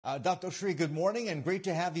Dr. Sri, good morning and great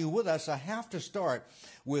to have you with us. I have to start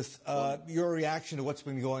with your reaction to what's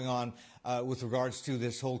been going on with regards to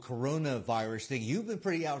this whole coronavirus thing. You've been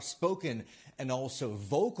pretty outspoken and also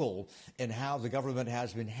vocal in how the government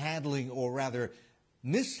has been handling, or rather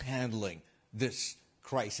mishandling, this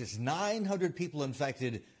crisis. 900 people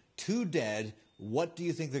infected, 2 dead. What do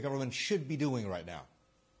you think the government should be doing right now?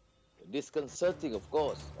 Disconcerting, of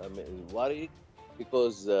course. I mean, worried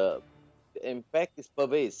because the impact is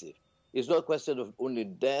pervasive. It's not a question of only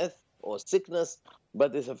death or sickness,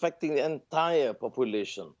 but it's affecting the entire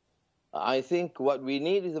population. I think what we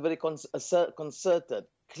need is a very concerted,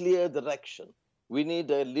 clear direction. We need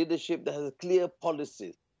a leadership that has clear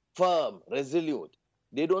policies, firm, resolute.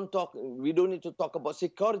 We don't need to talk about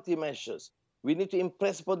security measures. We need to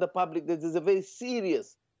impress upon the public that this is a very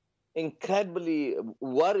serious, incredibly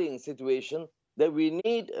worrying situation, that we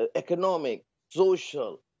need economic,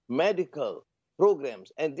 social, medical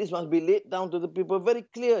programs, and this must be laid down to the people very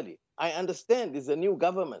clearly. I understand this is a new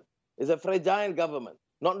government, it's a fragile government.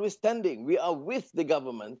 Notwithstanding, we are with the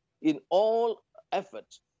government in all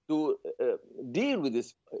efforts to deal with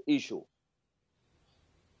this issue.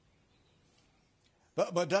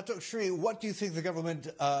 But Dr. Sri, what do you think the government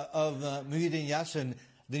of Muhyiddin Yassin,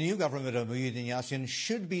 the new government of Muhyiddin Yassin,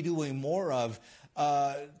 should be doing more of?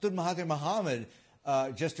 Tun Mahathir Mohamad,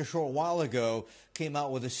 just a short while ago, came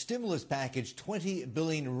out with a stimulus package, 20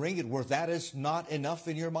 billion ringgit worth. That is not enough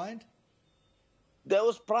in your mind? That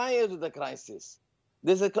was prior to the crisis.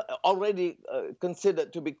 This is already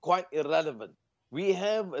considered to be quite irrelevant. We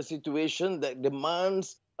have a situation that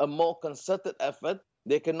demands a more concerted effort.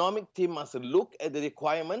 The economic team must look at the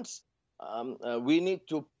requirements. We need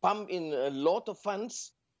to pump in a lot of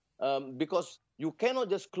funds because you cannot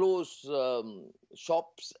just close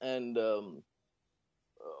shops and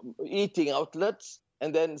eating outlets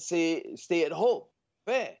and then say stay at home.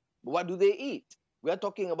 Where? What do they eat? We are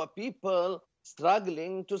talking about people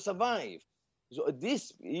struggling to survive. So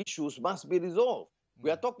these issues must be resolved. We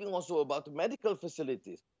are talking also about medical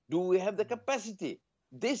facilities. Do we have the capacity?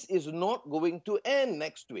 This is not going to end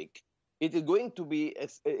next week. It is going to be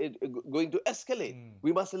going to escalate.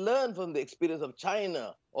 We must learn from the experience of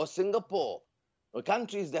China or Singapore, or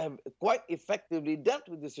countries that have quite effectively dealt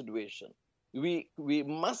with the situation. We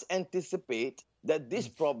must anticipate that this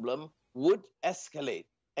problem would escalate,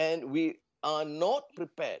 and we are not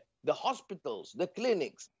prepared. The hospitals, the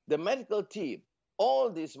clinics, the medical team, all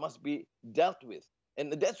this must be dealt with.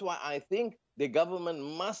 And that's why I think the government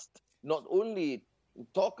must not only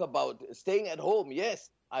talk about staying at home. Yes,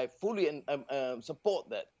 I fully support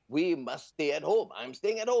that. We must stay at home. I'm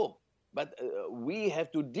staying at home. But we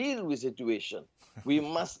have to deal with the situation. We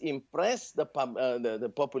must impress the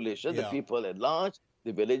population, the people at large,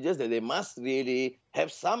 the villagers, that they must really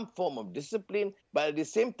have some form of discipline. But at the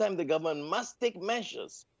same time, the government must take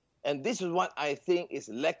measures. And this is what I think is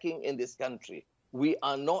lacking in this country. We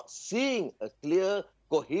are not seeing a clear,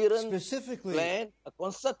 coherent plan, a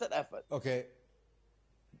concerted effort. Okay.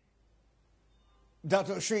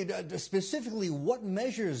 Dr. Sri, specifically, what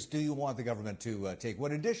measures do you want the government to take?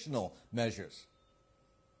 What additional measures?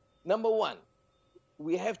 Number one,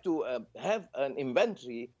 we have to have an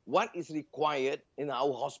inventory, what is required in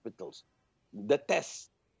our hospitals. The tests,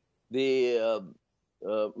 the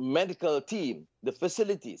medical team, the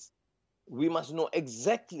facilities. We must know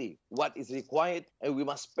exactly what is required, and we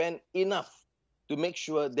must spend enough to make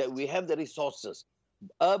sure that we have the resources,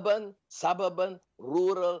 urban, suburban,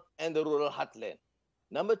 rural, and the rural heartland.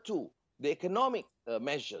 Number two, the economic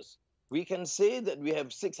measures. We can say that we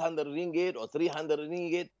have 600 ringgit or 300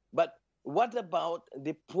 ringgit, but what about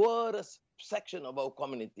the poorest section of our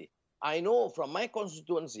community? I know from my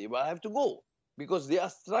constituency where I have to go because they are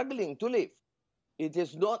struggling to live. It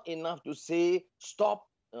is not enough to say stop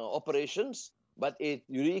operations, but it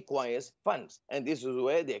requires funds. And this is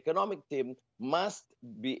where the economic team must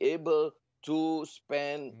be able to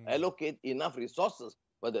allocate enough resources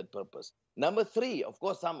for that purpose. Number three, of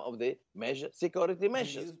course, some of the security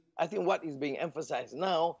measures. I think what is being emphasized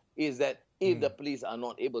now is that if the police are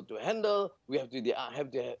not able to handle, we have to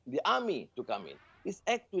have the army to come in. It's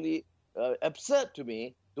actually absurd to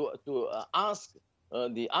me to ask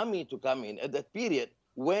the army to come in at that period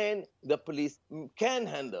when the police can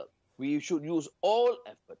handle. We should use all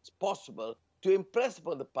efforts possible to impress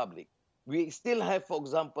upon the public. We still have, for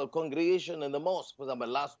example, congregation in the mosque, for example,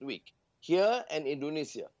 last week, here and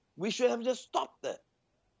Indonesia. We should have just stopped that.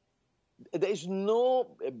 There is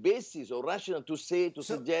no basis or rationale to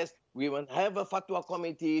suggest we will have a fatwa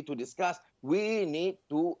committee to discuss. We need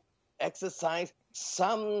to exercise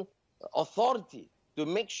some authority to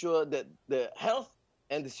make sure that the health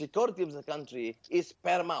and the security of the country is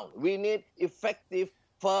paramount. We need effective,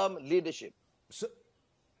 firm leadership. So,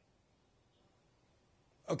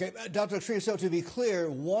 okay, Dr. Sri, so to be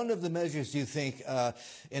clear, one of the measures you think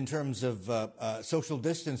in terms of social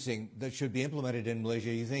distancing that should be implemented in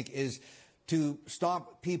Malaysia, you think, is to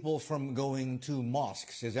stop people from going to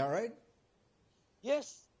mosques. Is that right?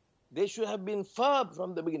 Yes, they should have been firm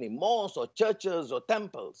from the beginning. Mosques or churches or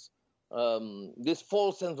temples. This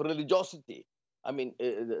false sense of religiosity. I mean,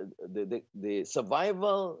 the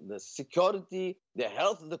survival, the security, the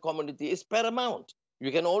health of the community is paramount.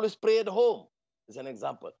 You can always pray at home, as an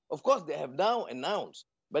example. Of course, they have now announced,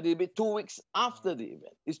 but it'll be 2 weeks after the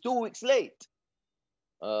event. It's 2 weeks late.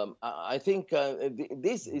 I think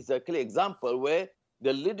this is a clear example where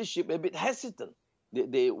the leadership is a bit hesitant.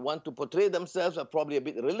 They want to portray themselves as probably a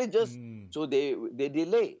bit religious, so they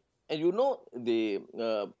delay. And you know, the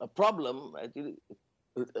problem,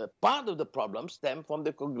 part of the problem stems from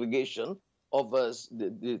the congregation of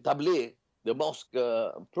the Tabligh, the mosque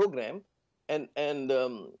program, and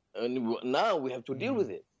now we have to deal with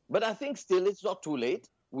it. But I think still it's not too late.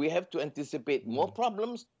 We have to anticipate more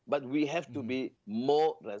problems, but we have to be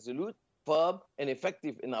more resolute, firm, and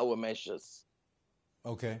effective in our measures.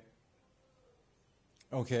 Okay.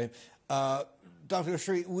 Okay. Dr.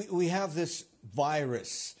 Sri, we have this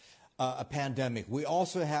virus, a pandemic. We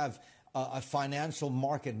also have a financial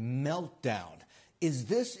market meltdown. Is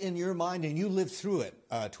this, in your mind, and you lived through it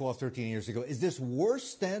 12, 13 years ago, is this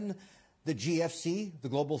worse than the GFC, the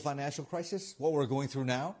global financial crisis, what we're going through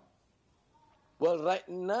now? Well, right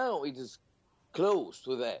now it is close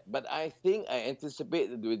to that. But I think I anticipate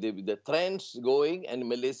that with the trends going in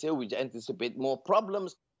Malaysia, which anticipate more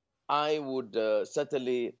problems, I would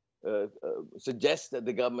certainly suggest that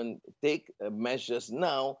the government take measures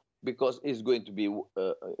now, because it's going to be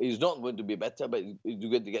it's not going to be better, but it's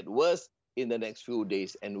going to get worse in the next few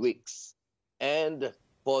days and weeks. And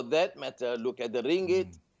for that matter, look at the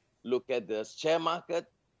ringgit, look at the share market,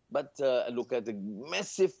 but look at the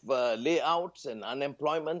massive layouts and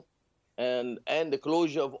unemployment, and the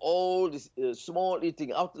closure of all these small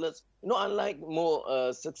eating outlets. You know, unlike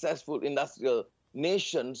more successful industrial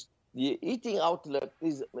nations, the eating outlet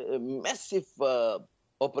is massive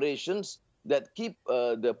operations that keep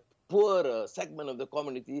the poor segment of the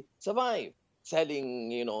community survive, selling,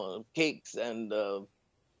 you know, cakes and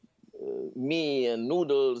mee and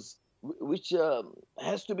noodles, which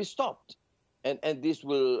has to be stopped. And this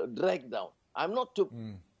will drag down. I'm not too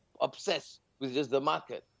obsessed with just the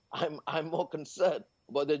market. I'm more concerned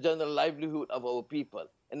about the general livelihood of our people.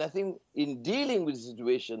 And I think in dealing with the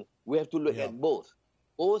situation, we have to look at both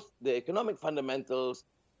the economic fundamentals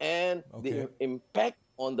and the impact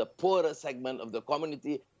on the poorer segment of the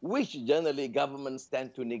community, which generally governments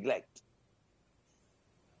tend to neglect.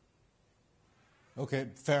 Okay,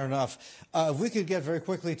 fair enough. If we could get very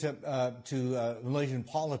quickly to Malaysian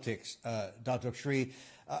politics, Dr. Sri,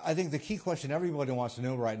 I think the key question everybody wants to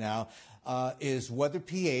know right now is whether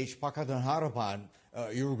PH, Pakatan Harapan,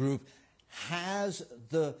 your group, has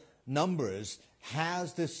the numbers,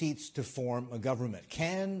 has the seats to form a government.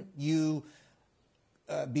 Can you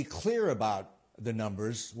be clear about the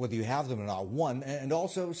numbers, whether you have them or not, one? And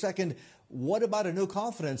also, second, what about a no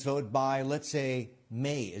confidence vote by, let's say,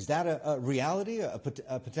 May? Is that a reality,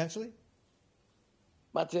 potentially?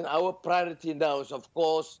 Martin, our priority now is, of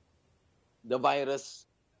course, the virus,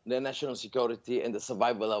 the national security, and the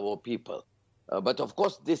survival of our people. But of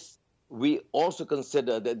course, we also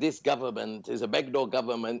consider that this government is a backdoor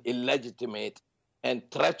government, illegitimate and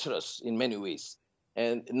treacherous in many ways.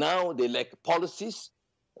 And now they lack policies.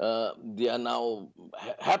 They are now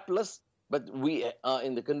helpless, but we are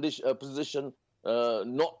in the position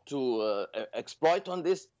not to exploit on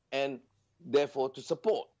this, and therefore to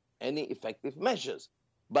support any effective measures.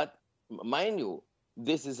 But mind you,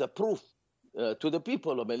 this is a proof to the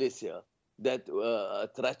people of Malaysia that a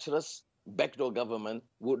treacherous backdoor government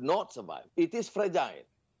would not survive. It is fragile.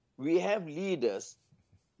 We have leaders,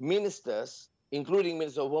 ministers, including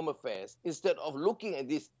Minister of Home Affairs, instead of looking at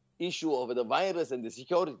this issue of the virus and the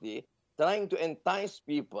security, trying to entice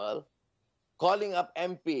people, calling up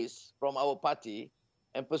MPs from our party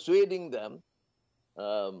and persuading them,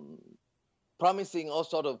 promising all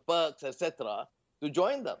sorts of perks, etc., to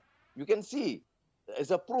join them. You can see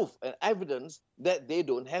as a proof and evidence that they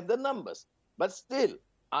don't have the numbers. But still,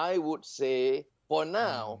 I would say for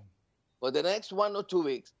now, for the next 1 or 2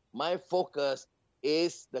 weeks, my focus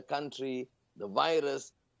is the country, the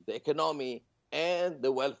virus, the economy, and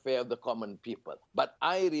the welfare of the common people. But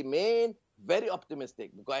I remain very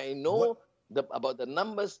optimistic because I know about the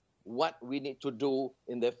numbers, what we need to do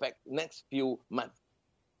in the next few months.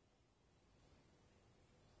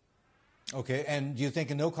 Okay, and do you think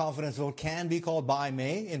a no confidence vote can be called by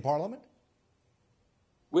May in Parliament?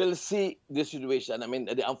 We'll see the situation. I mean,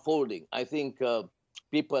 the unfolding. I think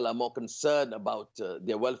people are more concerned about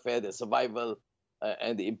their welfare, their survival,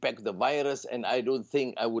 and the impact of the virus. And I don't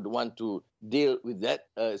think I would want to deal with that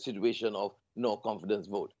situation of no confidence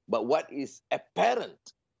vote. But what is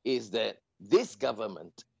apparent is that this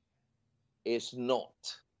government is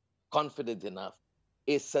not confident enough,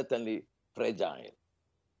 is certainly fragile.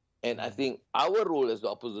 And I think our role as the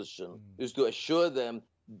opposition is to assure them,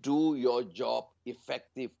 do your job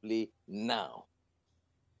effectively now.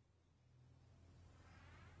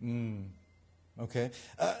 Okay.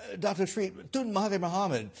 Dr. Sri, Tun Mahathir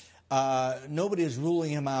Mohamad, nobody is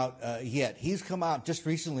ruling him out yet. He's come out just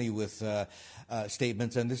recently with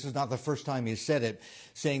statements, and this is not the first time he's said it,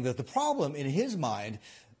 saying that the problem in his mind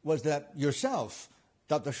was that yourself,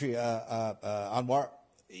 Dr. Sri Anwar,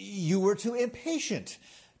 you were too impatient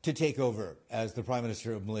to take over as the Prime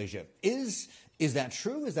Minister of Malaysia. Is that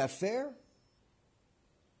true? Is that fair?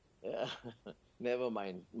 Yeah. Never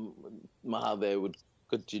mind. Mahathir would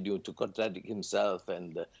continue to contradict himself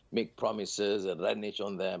and make promises and renege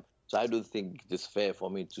on them. So I don't think it is fair for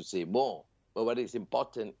me to say more. But what is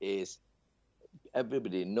important is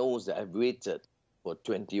everybody knows that I've waited for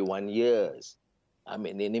 21 years. I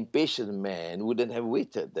mean, an impatient man wouldn't have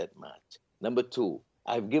waited that much. Number two,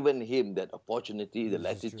 I've given him that opportunity, the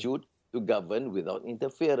latitude to govern without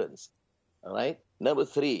interference. All right. Number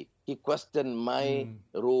three, he questioned my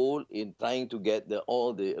role in trying to get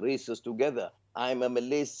all the races together. I'm a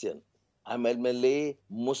Malaysian. I'm a Malay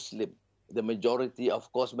Muslim. The majority,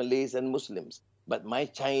 of course, Malays and Muslims. But my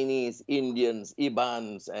Chinese, Indians,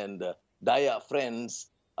 Ibans, and Dayak friends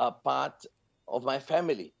are part of my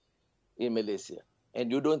family in Malaysia. And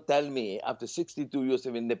you don't tell me, after 62 years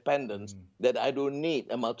of independence, that I don't need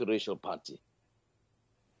a multiracial party.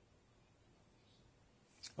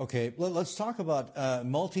 Okay, well, let's talk about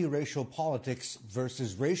multiracial politics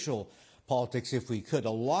versus racial politics, if we could. A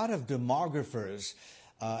lot of demographers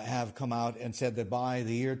have come out and said that by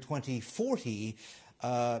the year 2040,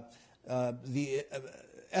 the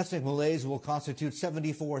ethnic Malays will constitute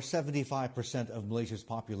 75% of Malaysia's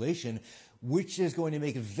population, which is going to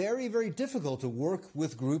make it very, very difficult to work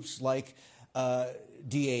with groups like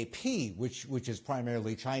DAP, which is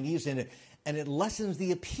primarily Chinese, and it lessens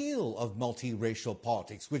the appeal of multiracial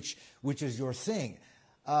politics, which is your thing.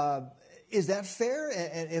 Is that fair?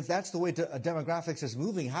 And if that's the way demographics is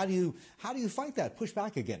moving, how do you fight that, push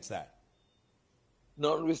back against that?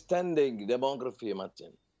 Notwithstanding demography,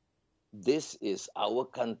 Martin, this is our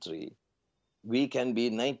country. We can be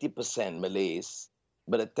 90% Malays,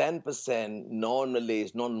 but 10%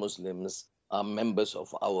 non-Malays, non-Muslims are members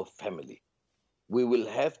of our family. We will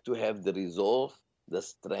have to have the resolve, the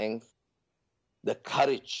strength, the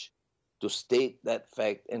courage to state that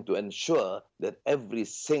fact and to ensure that every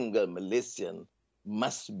single Malaysian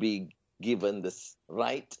must be given this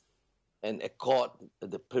right and accord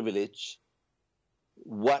the privilege.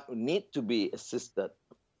 What needs to be assisted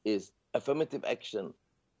is affirmative action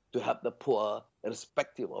to help the poor,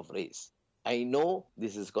 irrespective of race. I know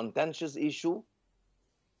this is a contentious issue.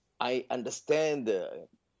 I understand the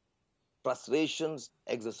frustrations,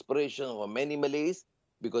 exasperation of many Malays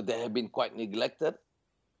because they have been quite neglected,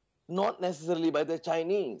 not necessarily by the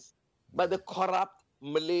Chinese, but the corrupt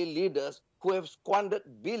Malay leaders who have squandered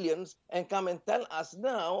billions and come and tell us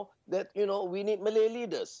now that, we need Malay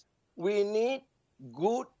leaders. We need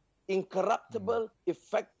good, incorruptible,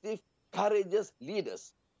 effective, courageous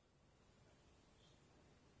leaders.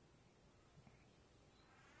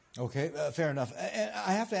 Okay, fair enough. And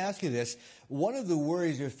I have to ask you this. One of the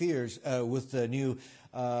worries or fears with the new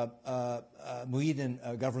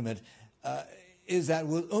Muhyiddin government is that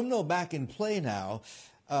with UMNO back in play now,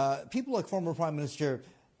 people like former Prime Minister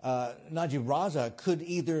Najib Razak could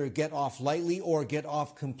either get off lightly or get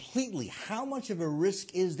off completely. How much of a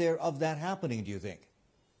risk is there of that happening, do you think?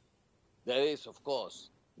 There is, of course.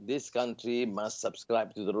 This country must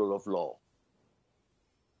subscribe to the rule of law,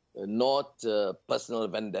 not personal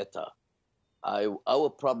vendetta. Our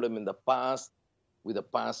problem in the past, with the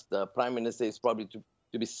past Prime Minister, is probably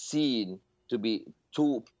to be seen to be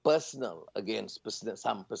too personal against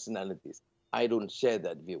some personalities. I don't share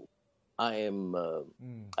that view. I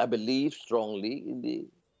believe strongly in the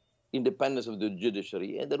independence of the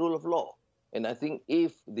judiciary and the rule of law. And I think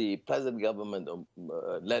if the present government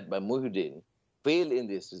led by Muhyiddin fail in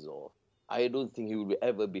this resolve, I don't think he will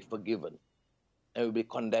ever be forgiven and will be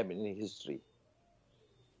condemned in history.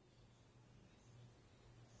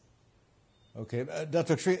 Okay,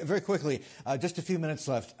 Dr. Sri, very quickly, just a few minutes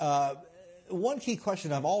left. One key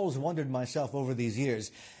question I've always wondered myself over these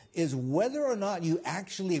years, is whether or not you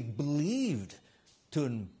actually believed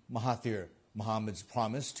Tun Mahathir Mohamad's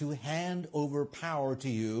promise to hand over power to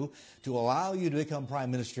you, to allow you to become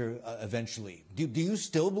prime minister eventually. Do you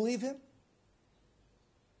still believe him?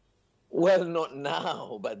 Well, not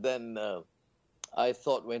now, but then I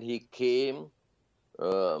thought when he came,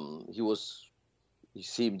 he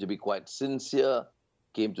seemed to be quite sincere,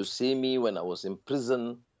 came to see me when I was in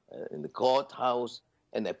prison, in the courthouse,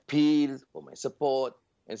 and appealed for my support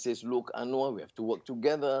and says, look, Anwar, we have to work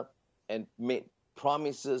together, and made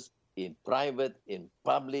promises in private, in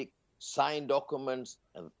public, signed documents,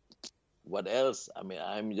 and what else? I mean,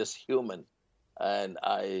 I'm just human. And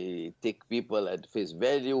I take people at face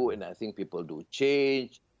value, and I think people do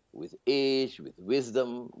change with age, with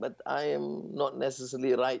wisdom, but I am not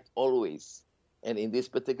necessarily right always. And in this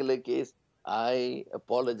particular case, I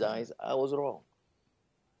apologize. I was wrong.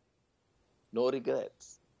 No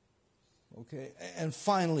regrets. Okay. And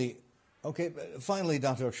finally, Dr.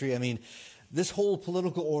 Oshri, I mean, this whole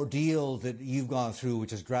political ordeal that you've gone through,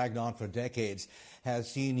 which has dragged on for decades,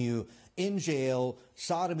 has seen you in jail,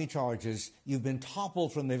 sodomy charges. You've been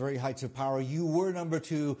toppled from the very heights of power. You were number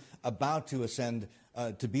 2, about to ascend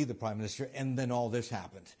to be the prime minister, and then all this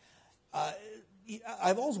happened.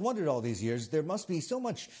 I've always wondered all these years, there must be so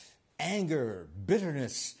much anger,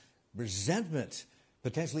 bitterness, resentment,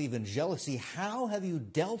 potentially even jealousy. How have you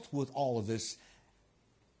dealt with all of this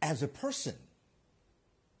as a person?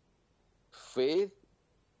 Faith,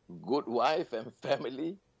 good wife and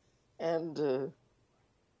family, and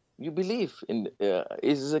you believe in it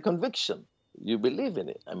is a conviction. You believe in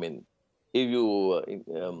it. I mean, if you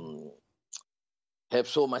have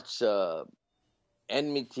so much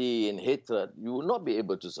enmity and hatred, you will not be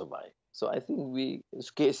able to survive. So I think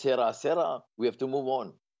que sera, sera, we have to move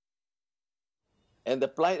on. And the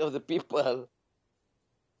plight of the people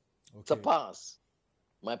surpass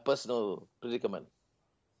my personal predicament.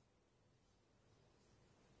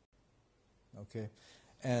 Okay.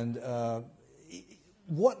 And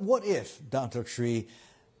what if, Dr. Sri,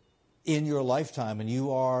 in your lifetime, and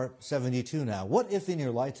you are 72 now, what if in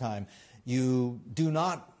your lifetime you do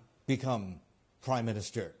not become prime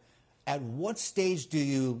minister? At what stage do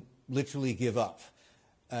you literally give up?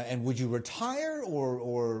 And would you retire,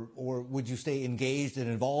 or would you stay engaged and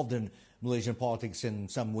involved in Malaysian politics in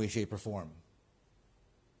some way, shape, or form?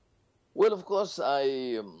 Well, of course,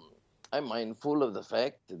 I'm mindful of the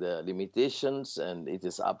fact, the limitations, and it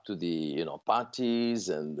is up to the parties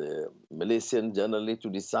and the Malaysian generally to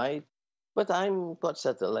decide. But I'm quite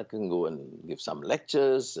settled. I can go and give some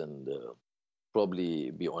lectures and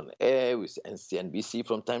probably be on air with CNBC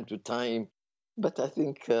from time to time. But I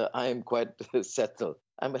think I am quite settled.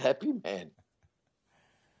 I'm a happy man.